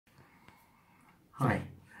Hi,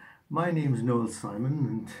 my name is Noel Simon,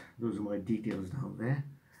 and those are my details down there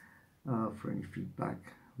for any feedback,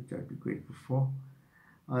 which I'd be grateful for.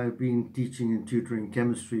 I've been teaching and tutoring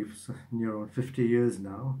chemistry for near on 50 years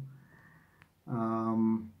now,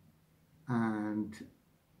 and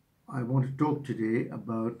I want to talk today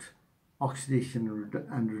about oxidation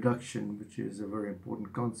and reduction, which is a very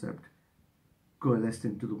important concept coalesced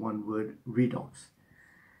into the one word redox.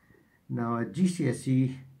 Now at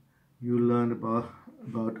GCSE you learn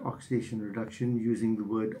about oxidation reduction using the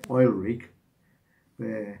word oil rig,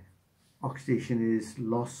 where oxidation is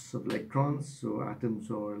loss of electrons, so atoms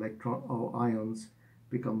or ions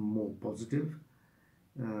become more positive.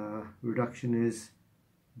 Reduction is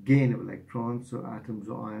gain of electrons, so atoms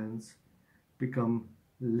or ions become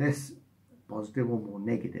less positive or more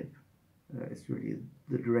negative. It's really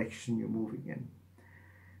the direction you're moving in.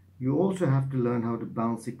 You also have to learn how to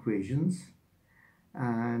balance equations,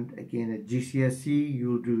 and again at GCSE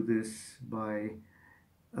you'll do this by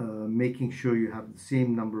making sure you have the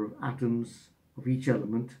same number of atoms of each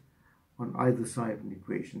element on either side of an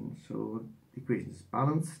equation. So the equation is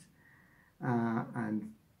balanced,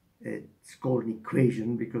 and it's called an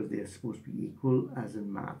equation because they are supposed to be equal, as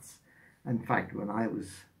in maths. In fact, when I was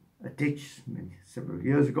at Ditch several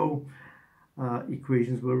years ago,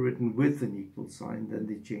 equations were written with an equal sign, then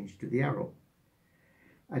they changed to the arrow.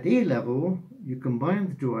 At A level, you combine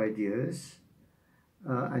the two ideas,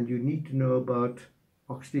 and you need to know about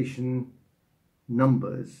oxidation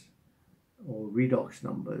numbers or redox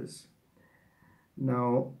numbers.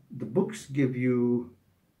 Now, the books give you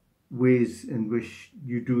ways in which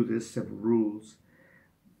you do this, several rules,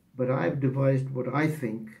 but I've devised what I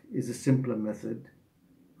think is a simpler method.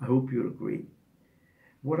 I hope you'll agree.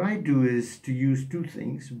 What I do is to use two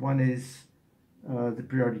things. One is the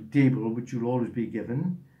periodic table, which you'll always be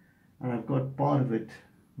given, and I've got part of it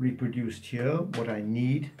reproduced here, what I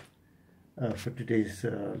need for today's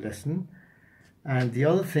lesson. And the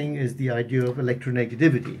other thing is the idea of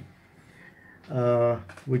electronegativity,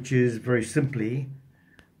 which is very simply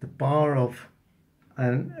the power of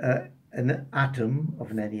an atom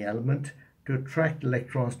of any element to attract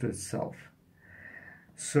electrons to itself.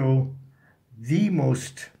 So the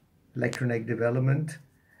most electronegative element,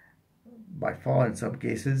 by far in some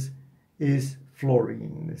cases, is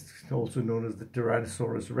fluorine. It's also known as the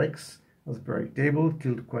Tyrannosaurus rex of the periodic table.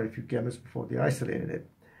 Killed quite a few chemists before they isolated it.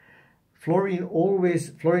 Fluorine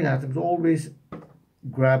atoms always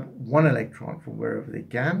grab one electron from wherever they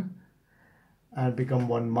can and become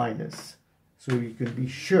 1 minus. So you can be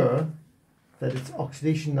sure that its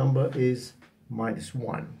oxidation number is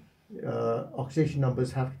 -1. Oxidation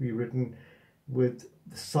numbers have to be written with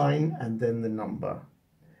the sign and then the number.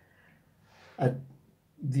 At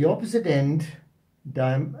the opposite end,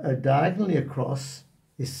 diagonally across,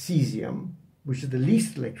 is cesium, which is the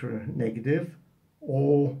least electronegative,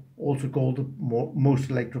 or also called the most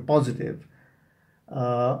electropositive.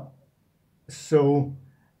 So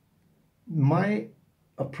my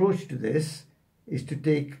approach to this is to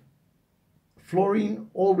take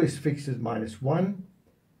fluorine, always fixed as -1,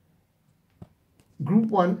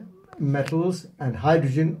 group 1 metals and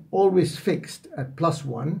hydrogen always fixed at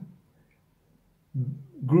 +1,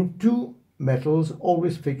 group 2 metals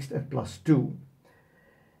always fixed at +2.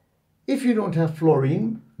 If you don't have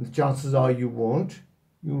fluorine, the chances are you won't,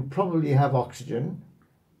 you'll probably have oxygen.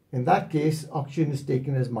 In that case, oxygen is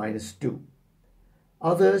taken as -2.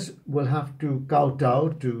 Others will have to kowtow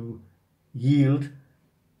to yield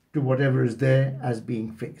to whatever is there as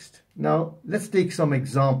being fixed. Now, let's take some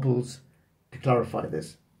examples to clarify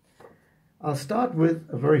this. I'll start with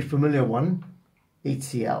a very familiar one,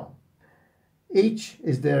 HCl. H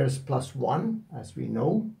is there as +1, as we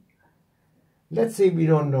know. Let's say we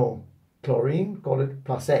don't know chlorine, call it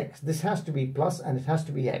 +X. This has to be plus and it has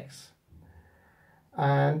to be X.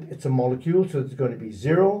 And it's a molecule, so it's going to be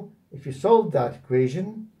 0. If you solve that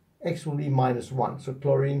equation, X will be -1. So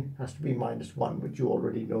chlorine has to be -1, which you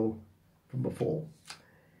already know from before.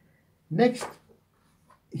 Next,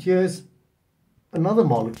 here's another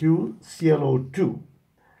molecule, ClO2.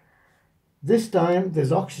 This time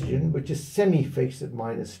there's oxygen, which is semi-fixed at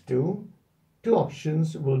 -2. Two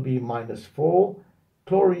oxygens will be -4.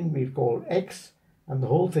 Chlorine we call X, and the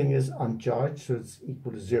whole thing is uncharged, so it's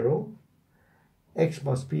equal to 0. X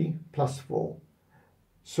must be +4.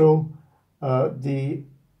 So the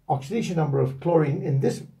oxidation number of chlorine in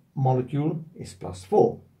this molecule is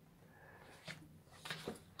 +4.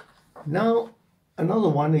 Now another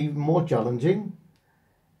one, even more challenging.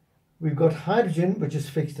 We've got hydrogen, which is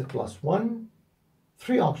fixed at +1,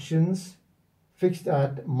 3 oxygens fixed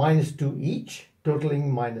at -2 each,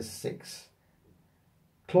 totaling -6.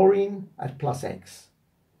 chlorine at plus X.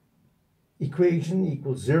 Equation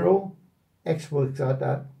equals 0. X works out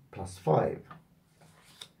at plus 5.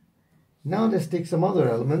 Now let's take some other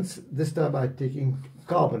elements. This time I'm taking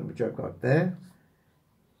carbon, which I've got there.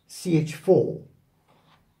 CH4.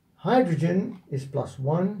 Hydrogen is plus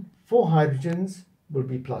 1. 4 hydrogens will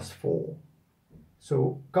be plus 4.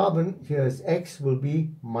 So carbon here is X will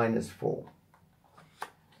be minus 4.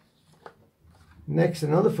 Next,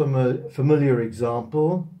 another familiar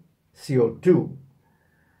example, CO2.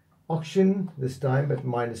 Oxygen, this time at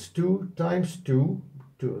minus 2 times 2,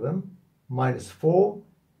 two of them, minus 4.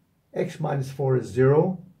 X minus 4 is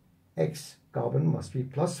 0. X carbon must be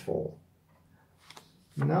plus 4.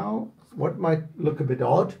 Now, what might look a bit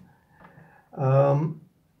odd, 2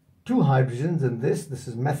 hydrogens in this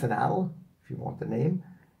is methanol, if you want the name.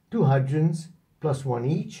 2 hydrogens plus 1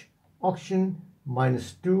 each. Oxygen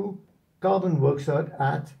minus 2. Carbon works out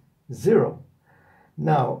at 0.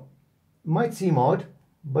 Now, might seem odd,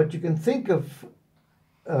 but you can think of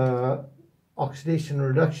oxidation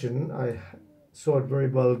reduction. I saw it very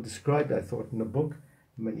well described, I thought, in a book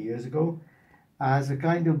many years ago, as a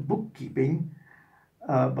kind of bookkeeping,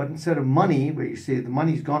 but instead of money, where you say the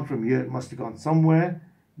money's gone from here, it must have gone somewhere,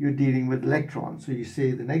 you're dealing with electrons. So you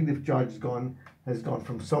say the negative charge has gone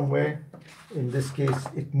from somewhere. In this case,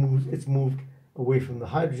 it's moved away from the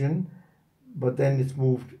hydrogen, but then it's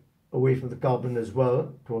moved away from the carbon as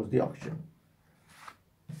well towards the oxygen.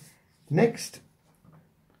 Next,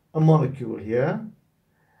 a molecule here.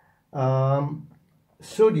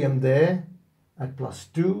 Sodium there at plus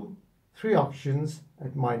 2, 3 oxygens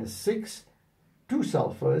at minus 6, 2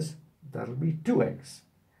 sulfurs, that'll be 2x.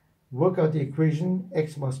 Work out the equation,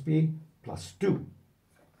 x must be plus 2.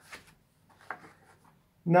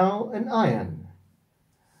 Now an ion.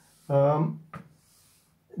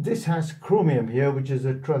 This has chromium here, which is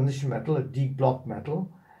a transition metal, a D block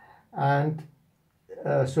metal, and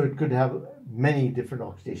so it could have many different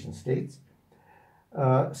oxidation states.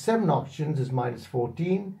 7 oxygens is minus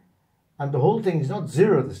 14, and the whole thing is not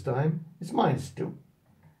 0 this time, it's minus 2.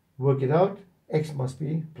 Work it out, x must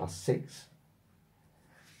be plus 6.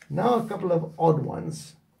 Now a couple of odd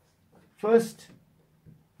ones. First,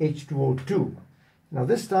 H2O2. Now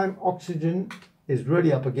this time oxygen is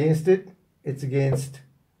really up against it. It's against,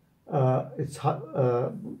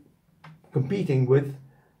 competing with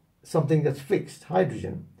something that's fixed,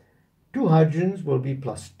 hydrogen. 2 hydrogens will be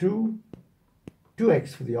plus 2.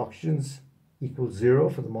 2x for the oxygens equals 0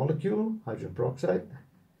 for the molecule, hydrogen peroxide.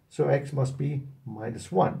 So x must be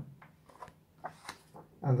minus 1.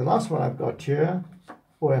 And the last one I've got here,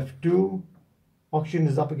 OF2, oxygen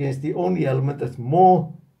is up against the only element that's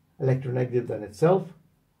more electronegative than itself,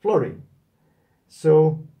 fluorine.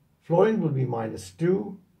 So fluorine will be minus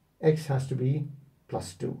 2, x has to be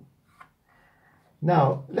plus 2.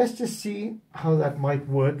 Now, let's just see how that might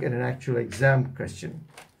work in an actual exam question.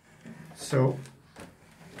 So,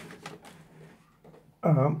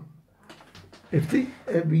 if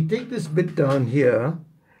we take this bit down here,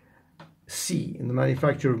 C, in the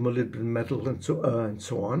manufacture of molybdenum metal and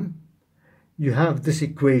so on, you have this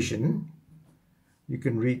equation. You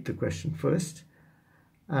can read the question first.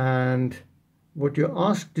 And what you're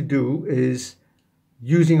asked to do is,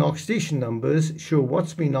 using oxidation numbers, show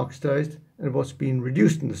what's been oxidized and what's been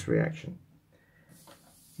reduced in this reaction.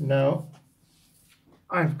 Now,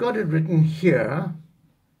 I've got it written here.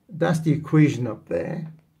 That's the equation up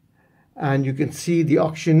there. And you can see the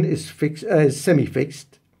oxygen is fixed,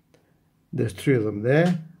 semi-fixed. There's 3 of them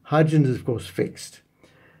there. Hydrogen is, of course, fixed.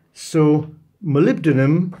 So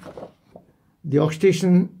molybdenum, the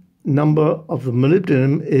oxidation number of the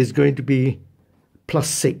molybdenum is going to be plus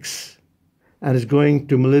 6. And is going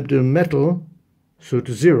to molybdenum metal, so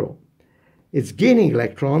to 0. It's gaining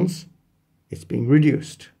electrons, it's being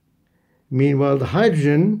reduced. Meanwhile, the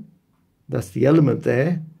hydrogen, that's the element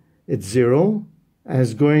there, it's 0, and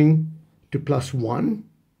is going to plus 1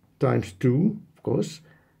 times 2, of course.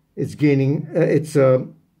 It's gaining,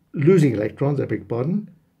 losing electrons, I beg pardon,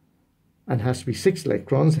 and has to be 6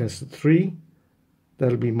 electrons, has 3,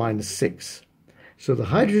 that'll be minus 6. So the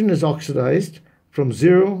hydrogen is oxidized from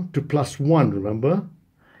 0 to plus 1, remember,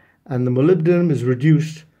 and the molybdenum is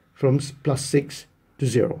reduced from plus 6 to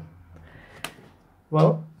 0.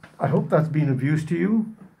 Well, I hope that's been of use to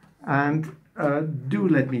you, and do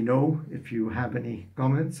let me know if you have any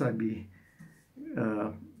comments. I'd be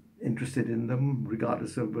interested in them,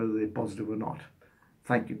 regardless of whether they're positive or not.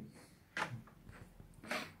 Thank you.